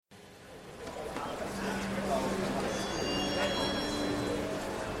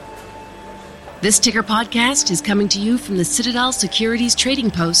This Ticker podcast is coming to you from the Citadel Securities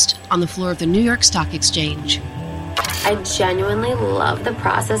Trading Post on the floor of the New York Stock Exchange. I genuinely love the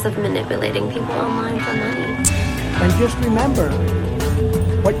process of manipulating people online for money. And just remember,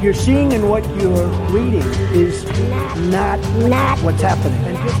 what you're seeing and what you're reading is not what's happening.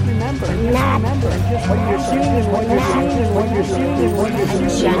 And just remember, what you're seeing is what you're seeing is what you're seeing is what you're seeing. I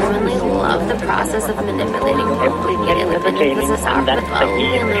genuinely love the process of manipulating people.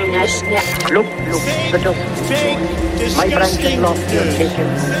 Look, my friends have lost their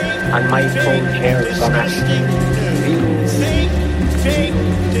tickets and my phone chair is gone out. Fake,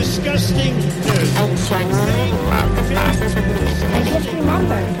 disgusting news. I genuinely love the process of manipulating. And just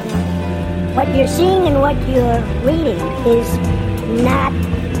remember, what you're seeing and what you're reading is not.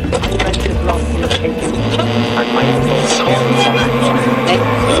 My friends have lost their tickets and my phone chair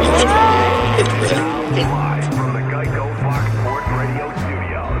is gone Live from the Geico Fox Sports Radio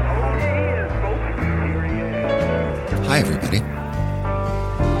studios. Hi, everybody.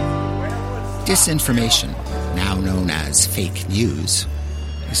 Disinformation, now known as fake news,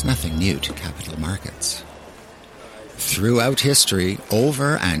 is nothing new to capital markets. Throughout history,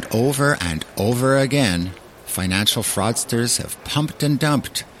 over and over and over again, financial fraudsters have pumped and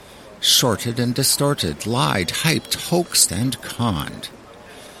dumped, shorted and distorted, lied, hyped, hoaxed, and conned.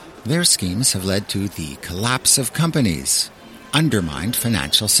 Their schemes have led to the collapse of companies, undermined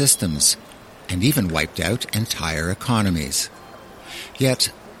financial systems, and even wiped out entire economies.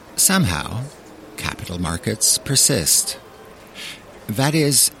 Yet, somehow, capital markets persist. That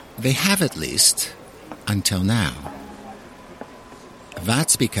is, they have at least, until now.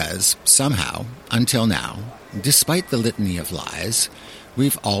 That's because, somehow, until now, despite the litany of lies,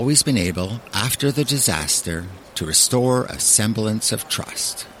 we've always been able, after the disaster, to restore a semblance of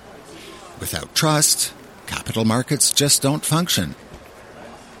trust. Without trust, capital markets just don't function.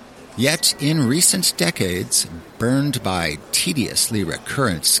 Yet, in recent decades, burned by tediously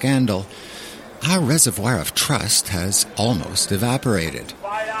recurrent scandal, our reservoir of trust has almost evaporated.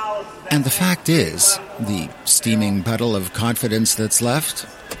 And the fact is, the steaming puddle of confidence that's left,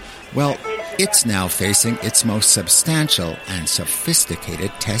 well, it's now facing its most substantial and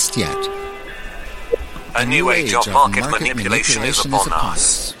sophisticated test yet. A new age of market manipulation is upon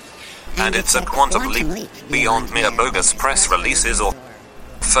us. And it's a quantum leap beyond mere bogus press releases or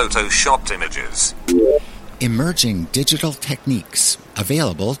photoshopped images. Emerging digital techniques,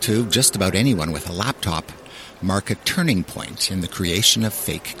 available to just about anyone with a laptop, mark a turning point in the creation of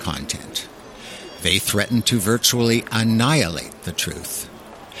fake content. They threaten to virtually annihilate the truth,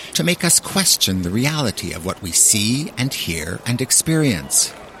 to make us question the reality of what we see and hear and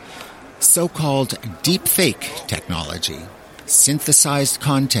experience. So-called deepfake technology, synthesized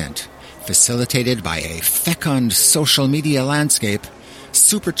content, facilitated by a fecund social media landscape,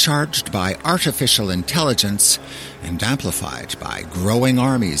 supercharged by artificial intelligence, and amplified by growing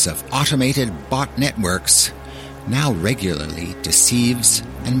armies of automated bot networks, now regularly deceives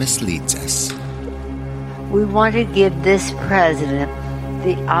and misleads us. We want to give this president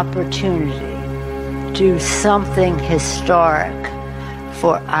the opportunity to do something historic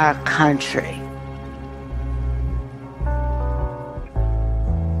for our country.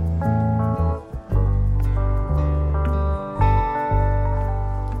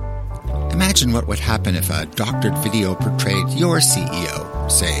 Imagine what would happen if a doctored video portrayed your CEO,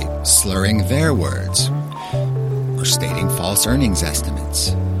 say, slurring their words, or stating false earnings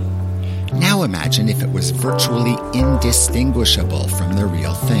estimates. Now imagine if it was virtually indistinguishable from the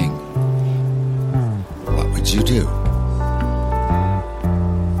real thing. What would you do?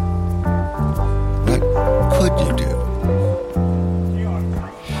 What could you do?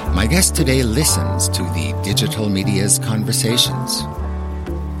 My guest today listens to the digital media's conversations.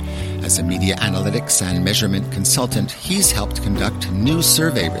 As a media analytics and measurement consultant, he's helped conduct new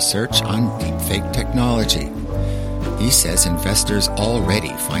survey research on deepfake technology. He says investors already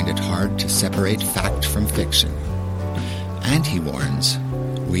find it hard to separate fact from fiction. And he warns,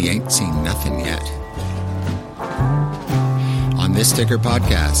 we ain't seen nothing yet. On this Ticker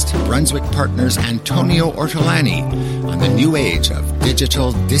podcast, Brunswick Partners Antonio Ortolani on the new age of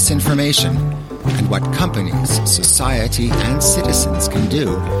digital disinformation and what companies, society, and citizens can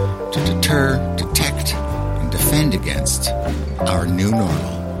do to deter, detect, and defend against our new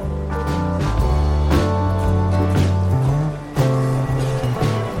normal.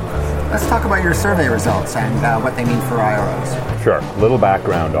 Let's talk about your survey results and what they mean for IROs. Sure. A little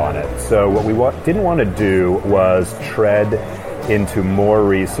background on it. So what we didn't want to do was tread into more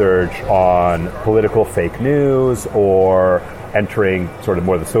research on political fake news or entering sort of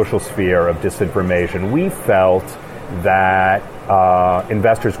more the social sphere of disinformation. We felt that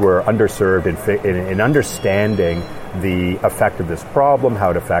investors were underserved in understanding the effect of this problem,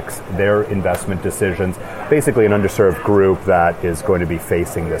 how it affects their investment decisions. Basically, an underserved group that is going to be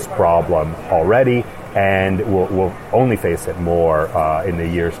facing this problem already and will only face it more in the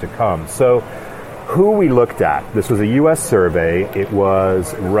years to come. So who we looked at, this was a U.S. survey. It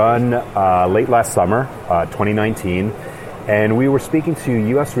was run late last summer, 2019, and we were speaking to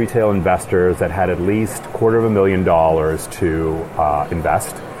U.S. retail investors that had at least $250,000 to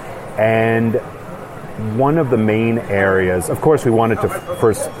invest. And one of the main areas, of course, we wanted to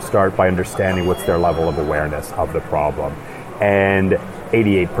first start by understanding what's their level of awareness of the problem. And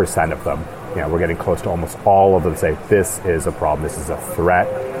 88% of them, we're getting close to almost all of them say this is a problem, this is a threat.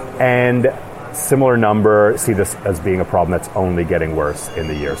 And similar number see this as being a problem that's only getting worse in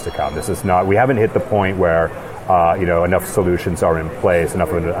the years to come. This is not, we haven't hit the point where enough solutions are in place,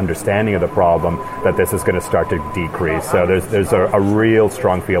 enough of an understanding of the problem that this is going to start to decrease. So there's a real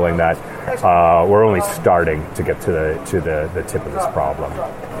strong feeling that we're only starting to get to the tip of this problem.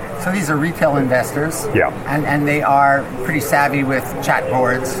 So these are retail investors, yeah, and they are pretty savvy with chat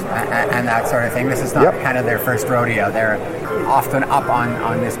boards and that sort of thing. This is not kind of their first rodeo. They're often up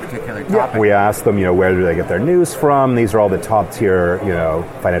on this particular topic. Yeah. We ask them, where do they get their news from? These are all the top tier,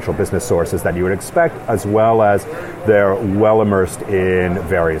 financial business sources that you would expect, as well as they're well immersed in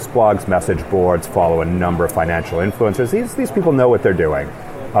various blogs, message boards, follow a number of financial influencers. These people know what they're doing.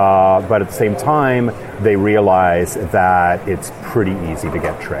 But at the same time, they realize that it's pretty easy to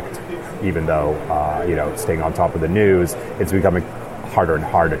get tricked. Even though, staying on top of the news, it's becoming harder and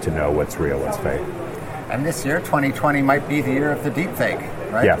harder to know what's real, what's fake. And this year, 2020, might be the year of the deep fake,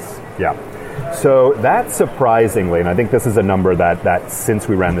 right? Yes, yeah. So that surprisingly, and I think this is a number that since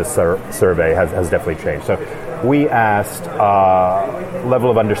we ran this survey has definitely changed. So we asked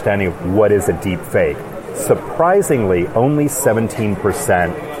level of understanding of what is a deep fake. Surprisingly, only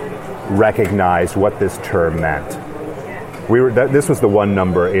 17% recognized what this term meant. This was the one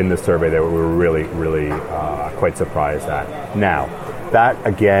number in the survey that we were really, really quite surprised at. Now, that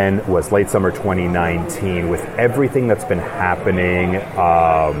again was late summer 2019. With everything that's been happening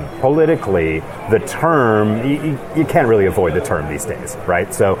politically, the term, you can't really avoid the term these days,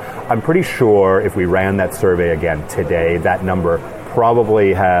 right? So I'm pretty sure if we ran that survey again today, that number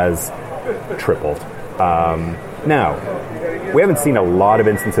probably has tripled. Now, we haven't seen a lot of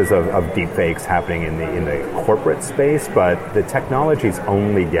instances of deepfakes happening in the corporate space, but the technology is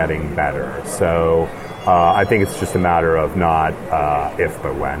only getting better. So I think it's just a matter of not if,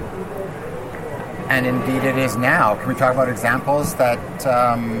 but when. And indeed it is now. Can we talk about examples that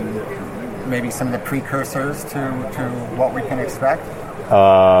maybe some of the precursors to what we can expect?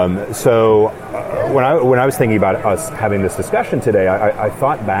 So when I was thinking about us having this discussion today, I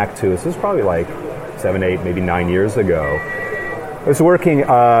thought back to, this was probably like 7, 8, maybe 9 years ago. I was working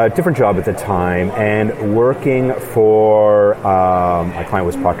a different job at the time and working for, my client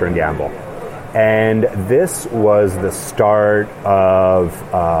was Procter & Gamble. And this was the start of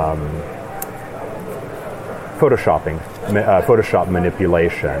Photoshop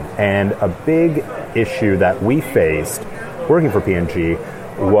manipulation. And a big issue that we faced working for P&G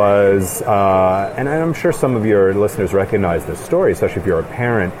was, and I'm sure some of your listeners recognize this story, especially if you're a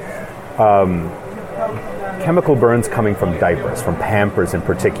parent, chemical burns coming from diapers, from Pampers in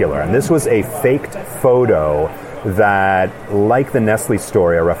particular. And this was a faked photo that, like the Nestle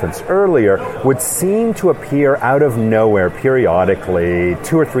story I referenced earlier, would seem to appear out of nowhere periodically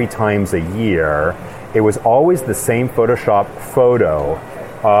 2 or 3 times a year. It was always the same Photoshop photo.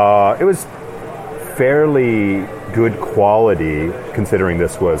 It was fairly good quality, considering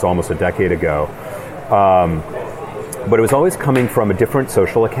this was almost a decade ago. But it was always coming from a different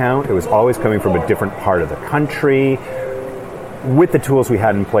social account. It was always coming from a different part of the country. With the tools we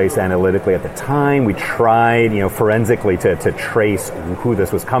had in place analytically at the time, we tried, forensically to trace who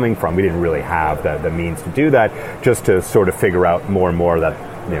this was coming from. We didn't really have the means to do that, just to sort of figure out more and more that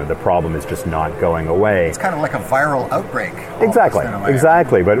the problem is just not going away. It's kind of like a viral outbreak.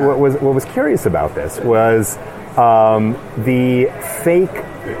 Exactly. But what was curious about this was the fake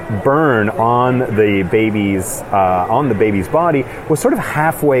burn on the baby's body was sort of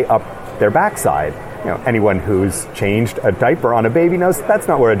halfway up their backside. Anyone who's changed a diaper on a baby knows that's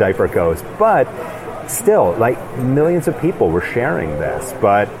not where a diaper goes. But still, like, millions of people were sharing this.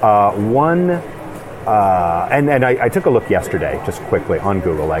 But I took a look yesterday, just quickly, on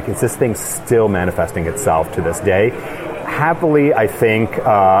Google. Like, is this thing still manifesting itself to this day? Happily, I think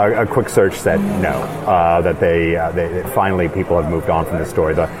a quick search said no, that they finally people have moved on from the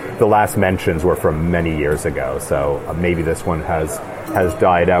story. The last mentions were from many years ago, so maybe this one has has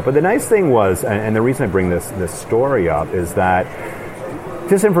died out. But the nice thing was, and the reason I bring this story up is that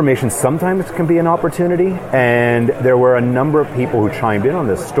disinformation sometimes can be an opportunity, and there were a number of people who chimed in on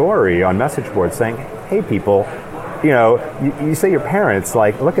this story on message boards saying, hey people, you say your parents,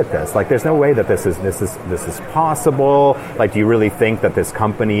 like, look at this, like there's no way that this is possible. Like, do you really think that this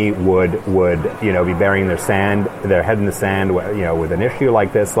company would be burying their head in the sand, with an issue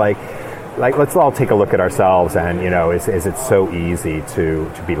like this? Like let's all take a look at ourselves, and is it so easy to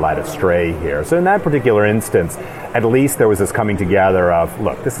be led astray here? So in that particular instance, at least there was this coming together of,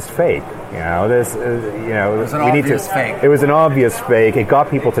 look, this is fake. It was an obvious fake. It was an obvious fake. It got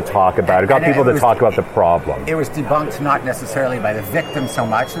people to talk about it. It got people to talk about the problem. It was debunked not necessarily by the victim so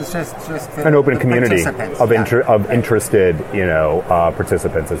much as just an open community of interested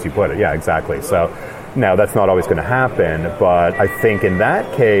participants, as you put it. Yeah, exactly. So. Now, that's not always going to happen, but I think in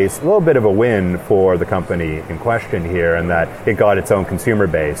that case, a little bit of a win for the company in question here, in that it got its own consumer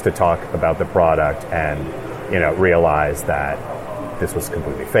base to talk about the product and, realize that this was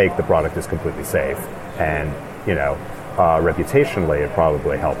completely fake, the product is completely safe, and, reputationally, it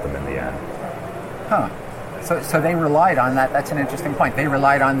probably helped them in the end. Huh. So they relied on that. That's an interesting point. They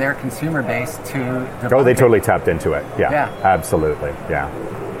relied on their consumer base to debunk they totally tapped into it. Yeah. Absolutely. Yeah.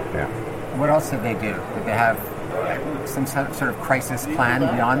 What else did they do? Did they have some sort of crisis plan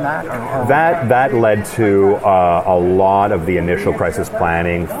beyond that? Or that led to a lot of the initial crisis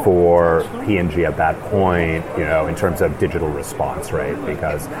planning for P&G at that point, in terms of digital response, right?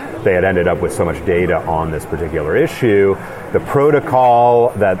 Because they had ended up with so much data on this particular issue. The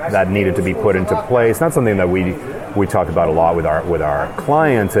protocol that needed to be put into place, not something that we talk about a lot with our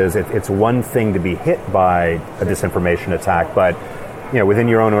clients, is it's one thing to be hit by a disinformation attack, but within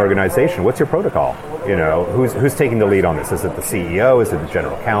your own organization, what's your protocol? Who's taking the lead on this? Is it the CEO? Is it the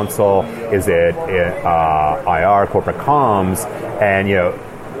general counsel? Is it IR, corporate comms? And,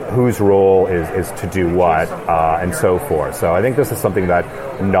 whose role is to do what, and so forth. So I think this is something that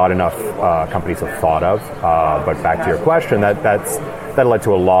not enough companies have thought of. But back to your question, that led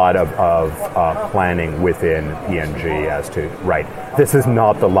to a lot of planning within P&G as to, right, this is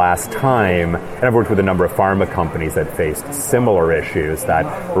not the last time, and I've worked with a number of pharma companies that faced similar issues,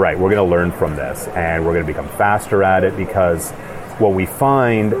 that, right, we're going to learn from this, and we're going to become faster at it, because what we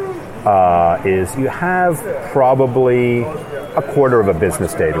find is you have probably a quarter of a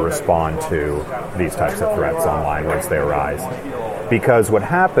business day to respond to these types of threats online once they arise. Because what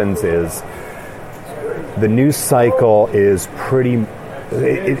happens is the news cycle is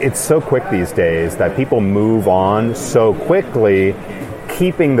it's so quick these days that people move on so quickly,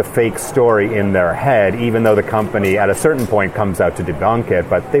 keeping the fake story in their head, even though the company at a certain point comes out to debunk it,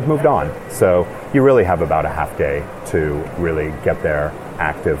 but they've moved on. So you really have about a half day to really get there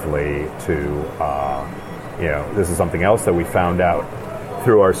actively to, this is something else that we found out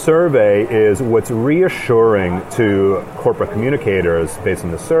through our survey, is what's reassuring to corporate communicators based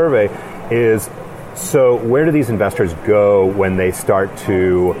on the survey is, so where do these investors go when they start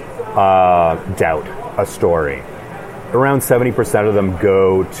to doubt a story? Around 70% of them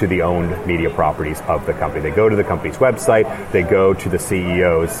go to the owned media properties of the company. They go to the company's website. They go to the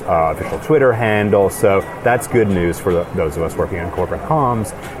CEO's official Twitter handle. So that's good news for those of us working in corporate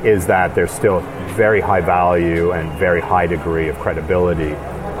comms, is that there's still very high value and very high degree of credibility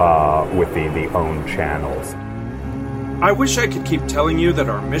with the owned channels. I wish I could keep telling you that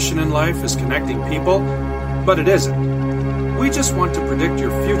our mission in life is connecting people, but it isn't. We just want to predict your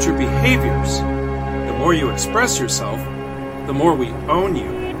future behaviors. The more you express yourself, the more we own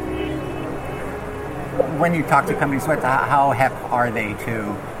you. When you talk to companies, how hep are they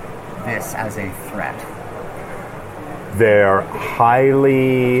to this as a threat? They're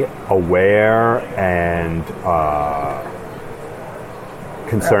highly aware and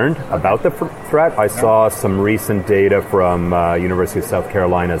concerned about the threat. I saw some recent data from University of South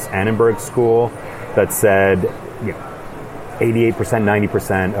Carolina's Annenberg School that said 88%,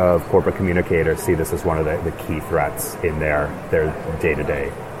 90% of corporate communicators see this as one of the key threats in their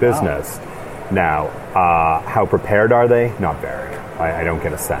day-to-day business. Wow. Now, how prepared are they? Not very. I don't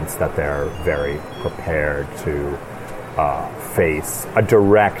get a sense that they're very prepared to face a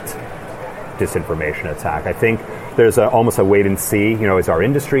direct disinformation attack. I think there's almost a wait and see. Is our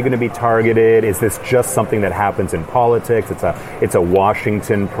industry going to be targeted? Is this just something that happens in politics? It's a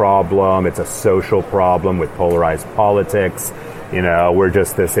Washington problem. It's a social problem with polarized politics. We're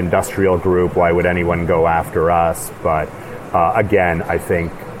just this industrial group. Why would anyone go after us? But again, I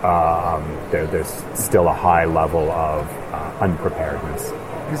think there's still a high level of unpreparedness.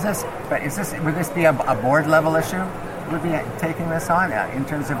 Would this be a board level issue? Would be taking this on in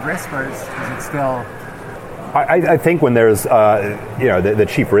terms of risk, or is it still I think when there's, the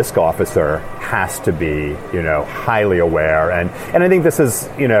chief risk officer has to be, highly aware. And I think this is,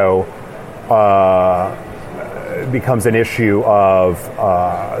 becomes an issue of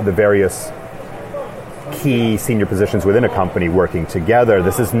the various key senior positions within a company working together.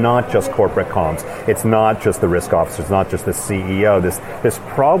 This is not just corporate comms. It's not just the risk officer. It's not just the CEO. This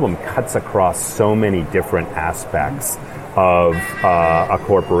problem cuts across so many different aspects of a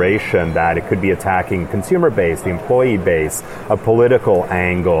corporation that it could be attacking consumer base, the employee base, a political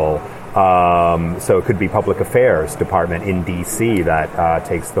angle. So it could be public affairs department in DC that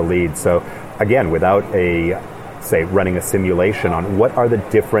takes the lead. So again, without running a simulation on what are the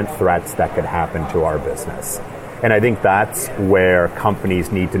different threats that could happen to our business. And I think that's where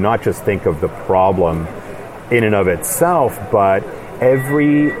companies need to not just think of the problem in and of itself, but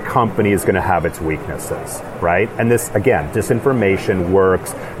every company is going to have its weaknesses, right? And this, again, disinformation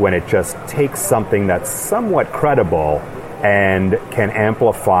works when it just takes something that's somewhat credible and can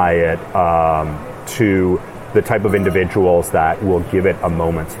amplify it to the type of individuals that will give it a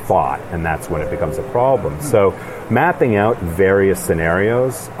moment's thought, and that's when it becomes a problem. So mapping out various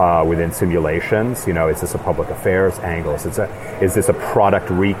scenarios within simulations, is this a public affairs angle? Is this a product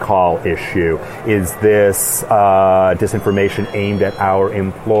recall issue? Is this disinformation aimed at our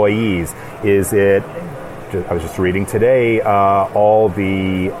employees? Is it, I was just reading today, all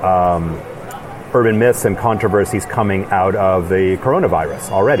the urban myths and controversies coming out of the coronavirus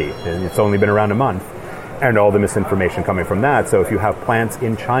already. It's only been around a month. And all the misinformation coming from that. So if you have plants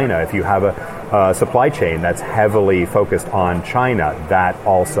in China, if you have a supply chain that's heavily focused on China, that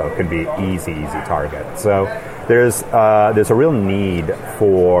also can be easy target. So there's a real need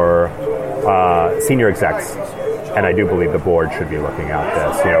for senior execs, and I do believe the board should be looking at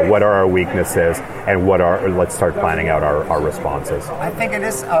this. What are our weaknesses, and let's start planning out our responses. I think it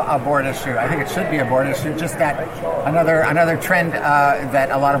is a board issue. I think it should be a board issue. Just that another trend that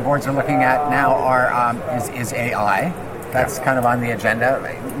a lot of boards are looking at now is AI. That's kind of on the agenda,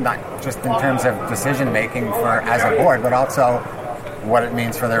 not just in terms of decision making as a board, but also what it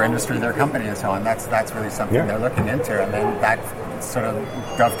means for their industry, their company, and so on. That's really something they're looking into, and then that sort of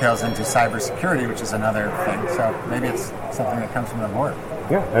dovetails into cybersecurity, which is another thing. So maybe it's something that comes from the board.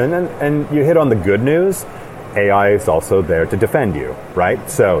 Yeah, and you hit on the good news. AI is also there to defend you, right?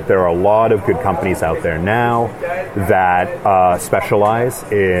 So there are a lot of good companies out there now that specialize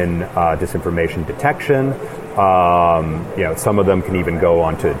in disinformation detection. Some of them can even go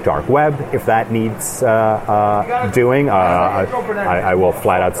onto dark web if that needs doing. I will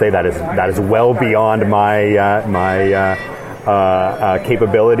flat out say that is well beyond my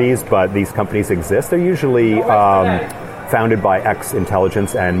capabilities, but these companies exist. They're usually founded by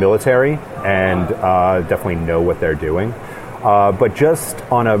ex-intelligence and military, and definitely know what they're doing. But just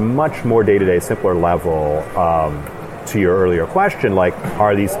on a much more day-to-day, simpler level, to your earlier question,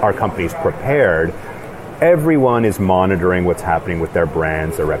 are companies prepared? Everyone is monitoring what's happening with their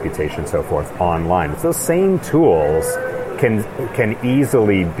brands, their reputation, so forth online. It's those same tools can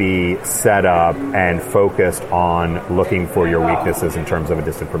easily be set up and focused on looking for your weaknesses in terms of a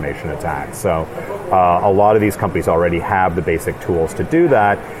disinformation attack. So a lot of these companies already have the basic tools to do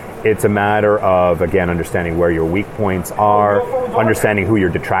that. It's a matter of, again, understanding where your weak points are, understanding who your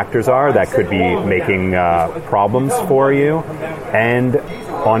detractors are that could be making problems for you, and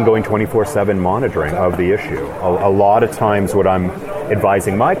ongoing 24/7 monitoring of the issue. A lot of times what I'm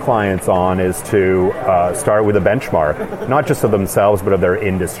advising my clients on is to start with a benchmark, not just of themselves, but of their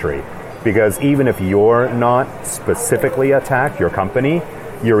industry. Because even if you're not specifically attacked, your company,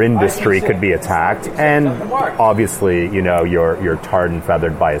 your industry could be attacked, and obviously, you're tarred and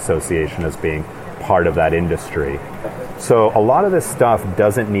feathered by association as being part of that industry. So a lot of this stuff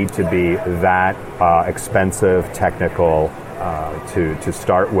doesn't need to be that expensive, technical to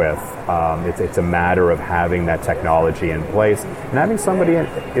start with. It's a matter of having that technology in place and having somebody,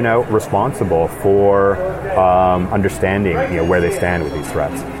 responsible for understanding, where they stand with these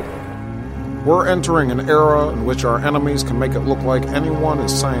threats. We're entering an era in which our enemies can make it look like anyone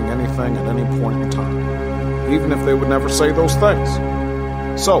is saying anything at any point in time, even if they would never say those things.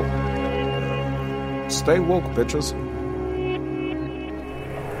 So, stay woke, bitches.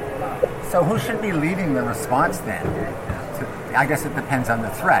 So who should be leading the response then? I guess it depends on the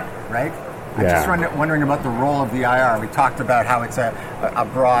threat, right? I'm just wondering about the role of the IR. We talked about how it's a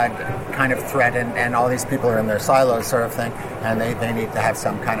broad kind of threat, and all these people are in their silos sort of thing, and they need to have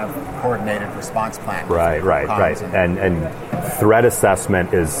some kind of coordinated response plan. Right. And threat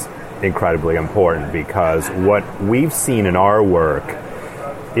assessment is incredibly important, because what we've seen in our work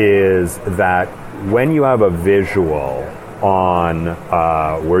is that when you have a visual on,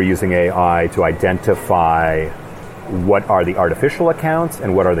 we're using AI to identify what are the artificial accounts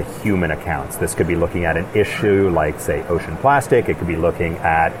and what are the human accounts. This could be looking at an issue like, say, ocean plastic. It could be looking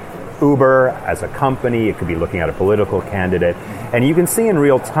at Uber as a company. It could be looking at a political candidate. And you can see in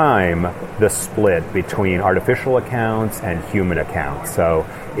real time the split between artificial accounts and human accounts. So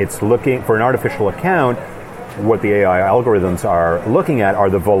it's looking for an artificial account. What the AI algorithms are looking at are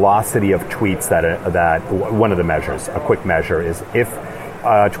the velocity of tweets that one of the measures, a quick measure, is if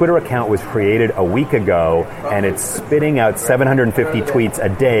a Twitter account was created a week ago and it's spitting out 750 tweets a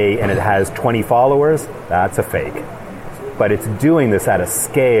day and it has 20 followers, that's a fake. But it's doing this at a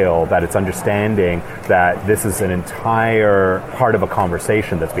scale that it's understanding that this is an entire part of a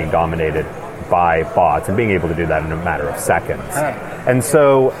conversation that's being dominated by bots and being able to do that in a matter of seconds. And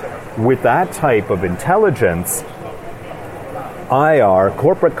so with that type of intelligence, IR,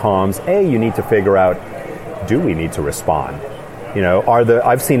 corporate comms, you need to figure out, do we need to respond? You know,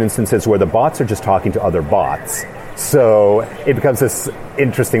 I've seen instances where the bots are just talking to other bots. So it becomes this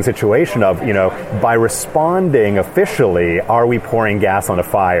interesting situation of, you know, by responding officially, are we pouring gas on a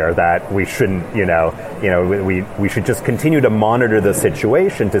fire that we shouldn't, we should just continue to monitor the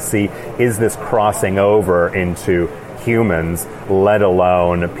situation to see, is this crossing over into humans, let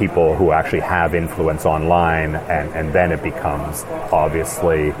alone people who actually have influence online, and then it becomes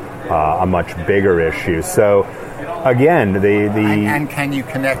obviously a much bigger issue. So again, and can you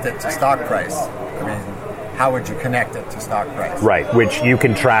connect it to stock price? I mean, how would you connect it to stock price? Right, which you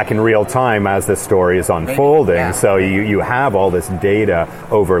can track in real time as the story is unfolding. Yeah. So you have all this data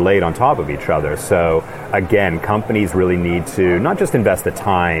overlaid on top of each other. So again, companies really need to not just invest the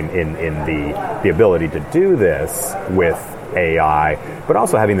time in the ability to do this with AI, but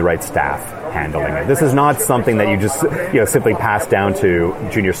also having the right staff handling it. This is not something that you just simply pass down to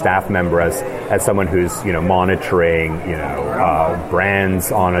junior staff member as someone who's monitoring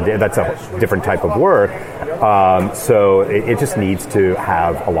brands on a day. That's a different type of work. So it just needs to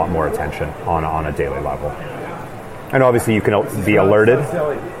have a lot more attention on a daily level. And obviously you can be alerted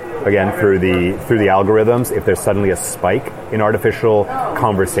again through the algorithms. If there's suddenly a spike in artificial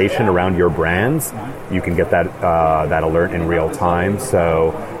conversation around your brands, you can get that alert in real time.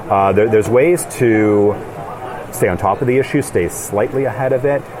 So there's ways to stay on top of the issue, stay slightly ahead of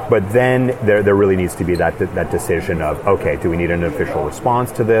it, but then there really needs to be that decision of, okay, do we need an official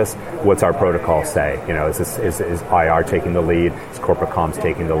response to this? What's our protocol say? Is IR taking the lead? Is corporate comms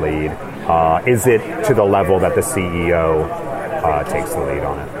taking the lead? Is it to the level that the CEO takes the lead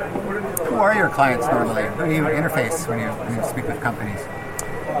on it? Who are your clients normally? Who do you interface when you speak with companies?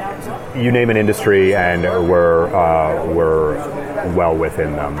 You name an industry, and we're well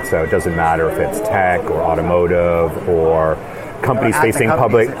within them. So it doesn't matter if it's tech or automotive or companies facing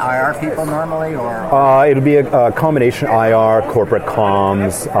public. IR people normally, or it'll be a combination IR, corporate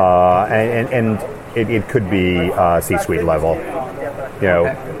comms, and it could be C-suite level.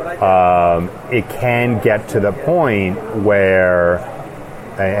 It can get to the point where,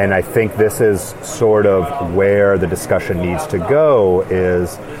 and I think this is sort of where the discussion needs to go,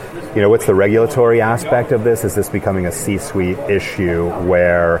 is, what's the regulatory aspect of this? Is this becoming a C-suite issue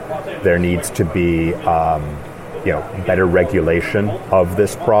where there needs to be, better regulation of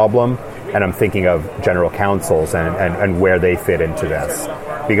this problem? And I'm thinking of general counsels and where they fit into this.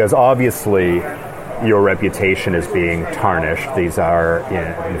 Because obviously, your reputation is being tarnished. These are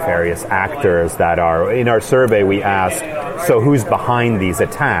nefarious actors that are, in our survey we asked, so who's behind these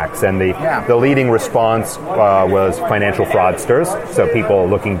attacks? And the leading response was financial fraudsters, so people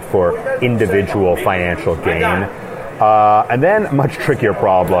looking for individual financial gain. And then a much trickier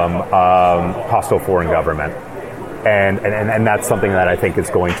problem, hostile foreign government. And that's something that I think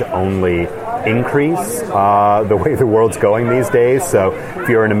is going to only increase the way the world's going these days. So if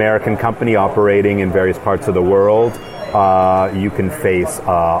you're an American company operating in various parts of the world, you can face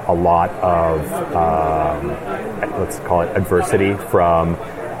a lot of, let's call it adversity from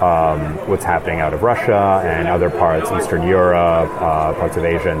what's happening out of Russia and other parts, Eastern Europe, parts of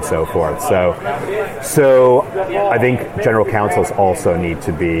Asia, and so forth. So I think general counsels also need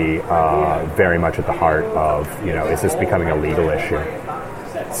to be very much at the heart of, is this becoming a legal issue?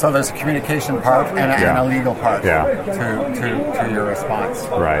 So there's a communication part and a legal part to your response.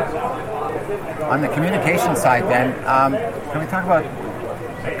 Right. On the communication side then, can we talk about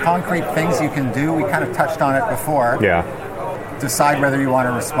concrete things you can do? We kind of touched on it before. Yeah. Decide whether you want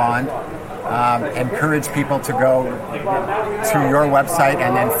to respond. Encourage people to go to your website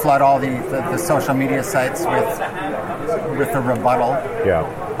and then flood all the social media sites with the rebuttal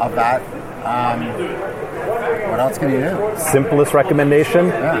of that. What else can you do? Simplest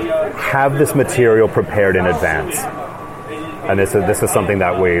recommendation, have this material prepared in advance. and this is something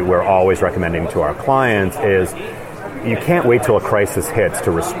that we're always recommending to our clients, is you can't wait till a crisis hits to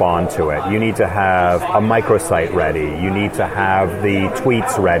respond to it. You need to have a microsite ready. You need to have the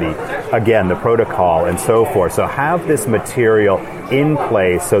tweets ready. Again, the protocol and so forth. So have this material in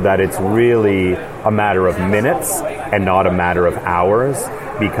place so that it's really a matter of minutes and not a matter of hours.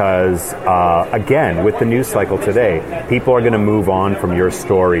 Because, again, with the news cycle today, people are going to move on from your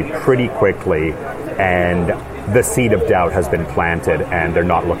story pretty quickly, and the seed of doubt has been planted, and they're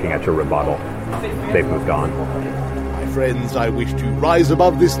not looking at your rebuttal. They've moved on. Friends, I wish to rise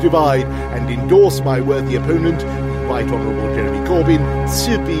above this divide and endorse my worthy opponent, the Right Honourable Jeremy Corbyn,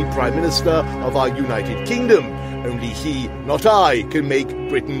 to be Prime Minister of our United Kingdom. Only he, not I, can make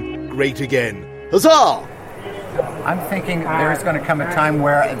Britain great again. Huzzah! I'm thinking there's going to come a time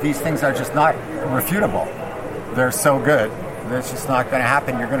where these things are just not refutable. They're so good. That's just not going to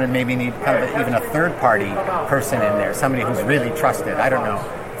happen. You're going to maybe need kind of even a third-party person in there, somebody who's really trusted. I don't know,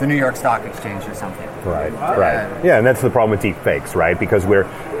 the New York Stock Exchange or something. Right. Yeah, and that's the problem with deep fakes, right? Because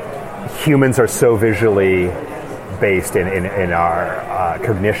humans are so visually based in our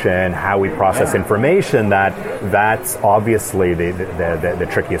cognition, how we process information, that's obviously the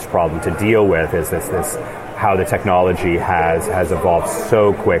trickiest problem to deal with, is this how the technology has evolved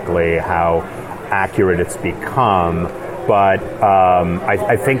so quickly, how accurate it's become. But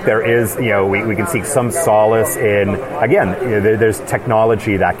I think there is, we can seek some solace in, again, there's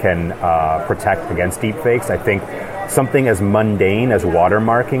technology that can protect against deepfakes. I think something as mundane as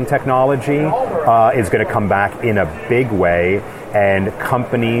watermarking technology is going to come back in a big way, and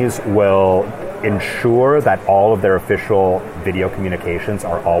companies will ensure that all of their official video communications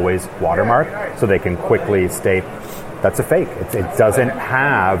are always watermarked, so they can quickly state, that's a fake. It doesn't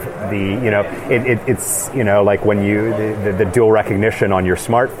have it's like when the dual recognition on your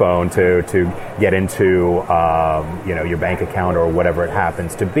smartphone to get into your bank account or whatever it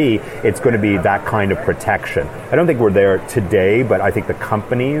happens to be. It's going to be that kind of protection. I don't think we're there today, but I think the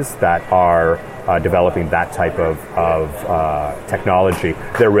companies that are developing that type of technology,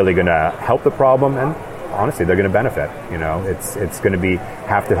 they're really going to help the problem, and honestly, they're going to benefit. It's going to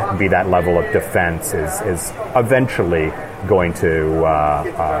have to be that level of defense is eventually going to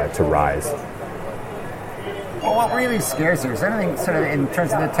rise. Well, what really scares you? Is there anything sort of in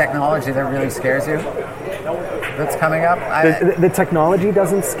terms of the technology that really scares you that's coming up? The technology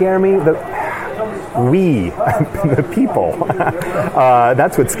doesn't scare me. The people,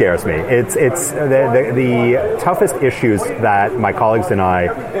 that's what scares me. It's the toughest issues that my colleagues and I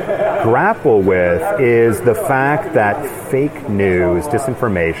grapple with is the fact that fake news,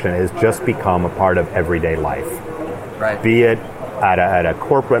 disinformation, has just become a part of everyday life. Right. Be it at a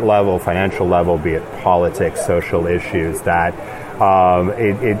corporate level, financial level, be it politics, social issues, that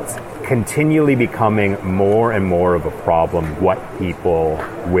it's continually becoming more and more of a problem what people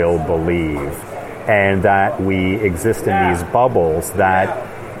will believe. And that we exist in these bubbles that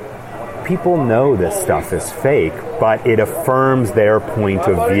people know this stuff is fake, but it affirms their point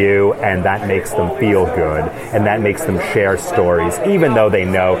of view, and that makes them feel good, and that makes them share stories, even though they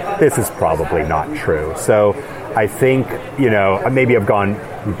know this is probably not true. So I think, maybe I've gone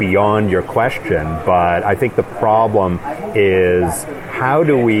beyond your question, but I think the problem is, how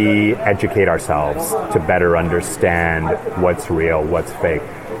do we educate ourselves to better understand what's real, what's fake?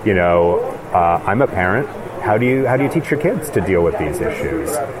 I'm a parent. How do you teach your kids to deal with these issues?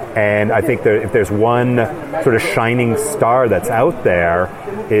 And I think that if there's one sort of shining star that's out there,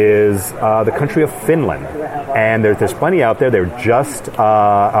 is the country of Finland. And there's plenty out there. They've just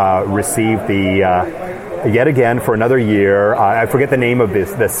received yet again for another year. I forget the name of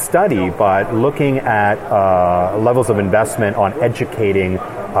this study, but looking at levels of investment on educating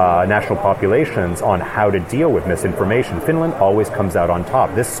national populations on how to deal with misinformation. Finland always comes out on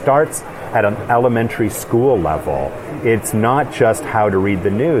top. This starts at an elementary school level. It's not just how to read the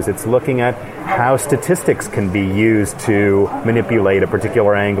news. It's looking at how statistics can be used to manipulate a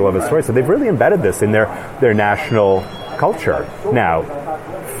particular angle of a story. So they've really embedded this in their national culture. Now,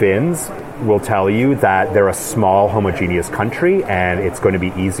 Finns will tell you that they're a small, homogeneous country, and it's going to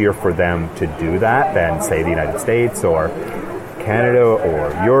be easier for them to do that than, say, the United States or Canada or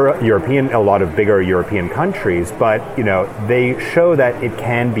a lot of bigger European countries. But, they show that it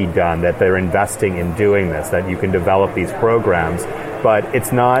can be done, that they're investing in doing this, that you can develop these programs. But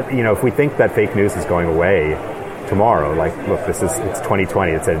it's not, if we think that fake news is going away tomorrow, like, look, it's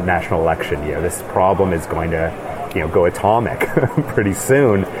 2020, it's a national election year. This problem is going to go atomic pretty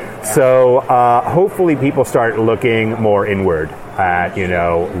soon. So hopefully people start looking more inward at,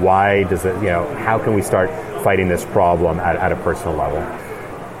 why does it, how can we start fighting this problem at a personal level?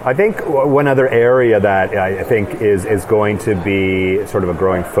 I think one other area that I think is going to be sort of a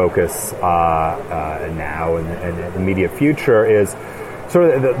growing focus now and in the immediate future is sort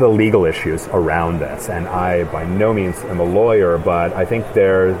of the legal issues around this. And I, by no means, am a lawyer, but I think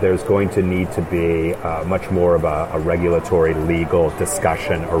there's going to need to be much more of a regulatory legal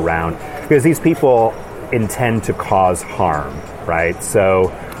discussion around, because these people intend to cause harm, right?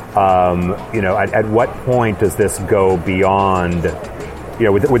 So, at what point does this go beyond?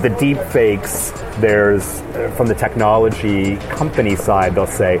 With the deep fakes, there's, from the technology company side, they'll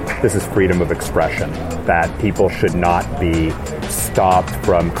say this is freedom of expression, that people should not be stopped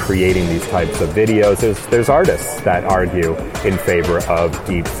from creating these types of videos. There's artists that argue in favor of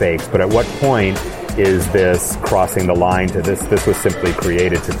deep fakes, but at what point is this crossing the line to this was simply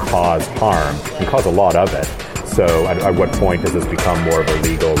created to cause harm, and cause a lot of it. So at what point does this become more of a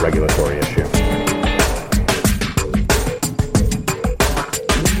legal regulatory issue?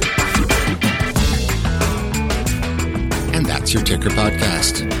 That's your Ticker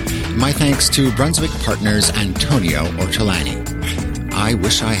Podcast. My thanks to Brunswick partners Antonio Ortolani. I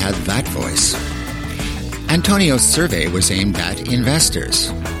wish I had that voice. Antonio's survey was aimed at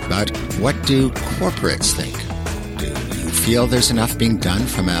investors. But what do corporates think? Do you feel there's enough being done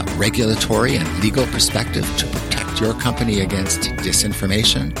from a regulatory and legal perspective to protect your company against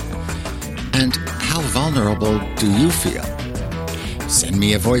disinformation? And how vulnerable do you feel? Send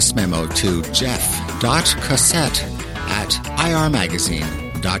me a voice memo to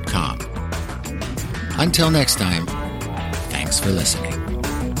jeff.cassette@irmagazine.com. Until next time, thanks for listening.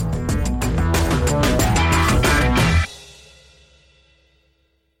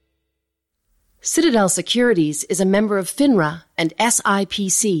 Citadel Securities is a member of FINRA and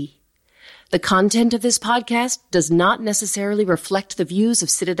SIPC. The content of this podcast does not necessarily reflect the views of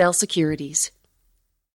Citadel Securities.